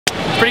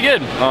Pretty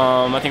good.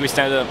 I think we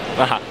stand up.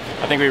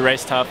 I think we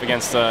raced tough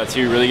against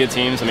two really good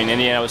teams. I mean,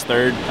 Indiana was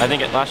third, I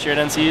think, last year at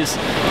NC's,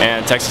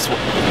 and Texas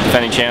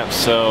defending champs.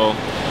 So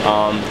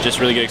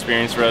just really good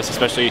experience for us,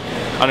 especially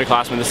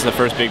underclassmen. This is the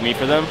first big meet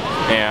for them,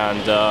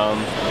 and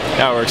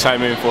yeah, we're excited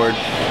moving forward.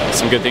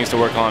 Some good things to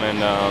work on, and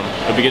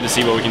it'll be good to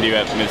see what we can do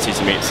at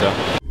mid-season meet. So.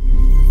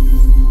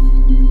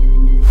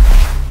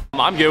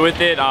 I'm good with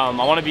it. I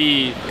want to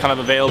be kind of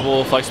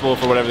available, flexible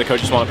for whatever the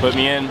coaches want to put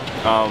me in.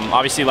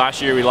 Obviously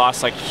last year we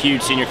lost like a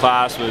huge senior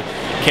class with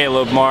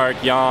Caleb,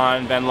 Mark,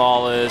 Jan, Ben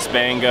Lawless,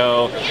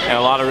 Bango, and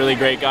a lot of really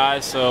great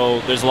guys. So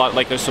there's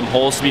there's some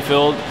holes to be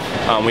filled.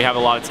 We have a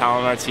lot of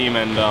talent on our team,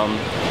 and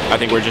I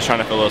think we're just trying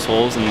to fill those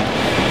holes and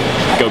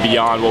go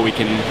beyond what we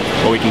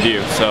can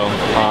do. So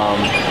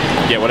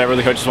yeah, whatever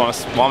the coaches want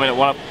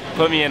to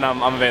put me in,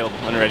 I'm available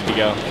and ready to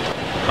go.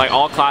 Like,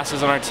 all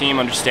classes on our team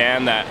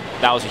understand that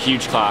that was a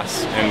huge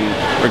class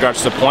in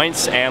regards to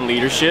points and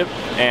leadership,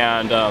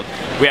 and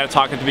we had a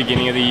talk at the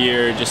beginning of the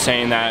year just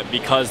saying that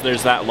because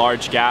there's that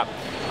large gap,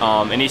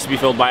 it needs to be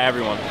filled by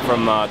everyone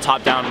from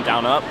top down and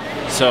down up.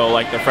 So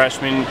like the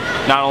freshmen,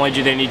 not only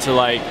do they need to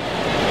like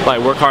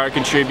work hard,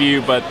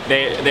 contribute, but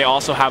they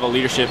also have a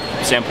leadership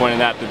standpoint in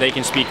that they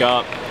can speak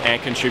up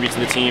and contribute to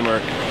the team, or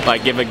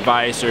like give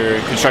advice or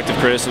constructive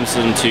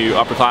criticism to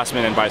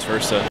upperclassmen and vice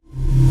versa.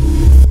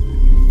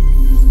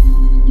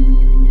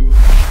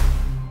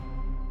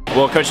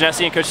 Well, Coach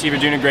Nessie and Coach Steve are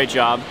doing a great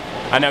job.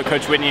 I know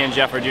Coach Whitney and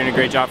Jeff are doing a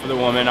great job for the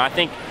women. I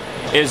think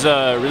it is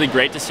a really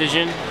great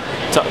decision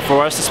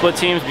for us to split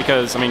teams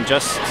because, I mean,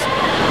 just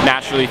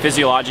naturally,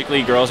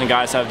 physiologically, girls and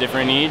guys have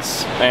different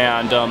needs,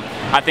 and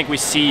I think we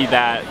see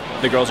that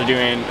the girls are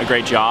doing a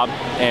great job,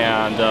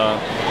 and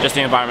just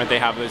the environment they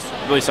have is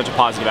really such a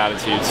positive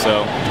attitude.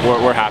 So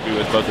we're happy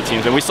with both the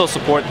teams, and we still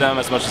support them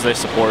as much as they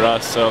support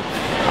us. So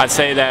I'd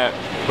say that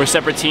we're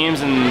separate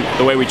teams in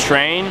the way we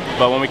train,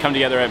 but when we come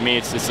together at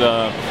meets, it's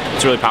a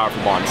really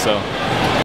powerful bond. So.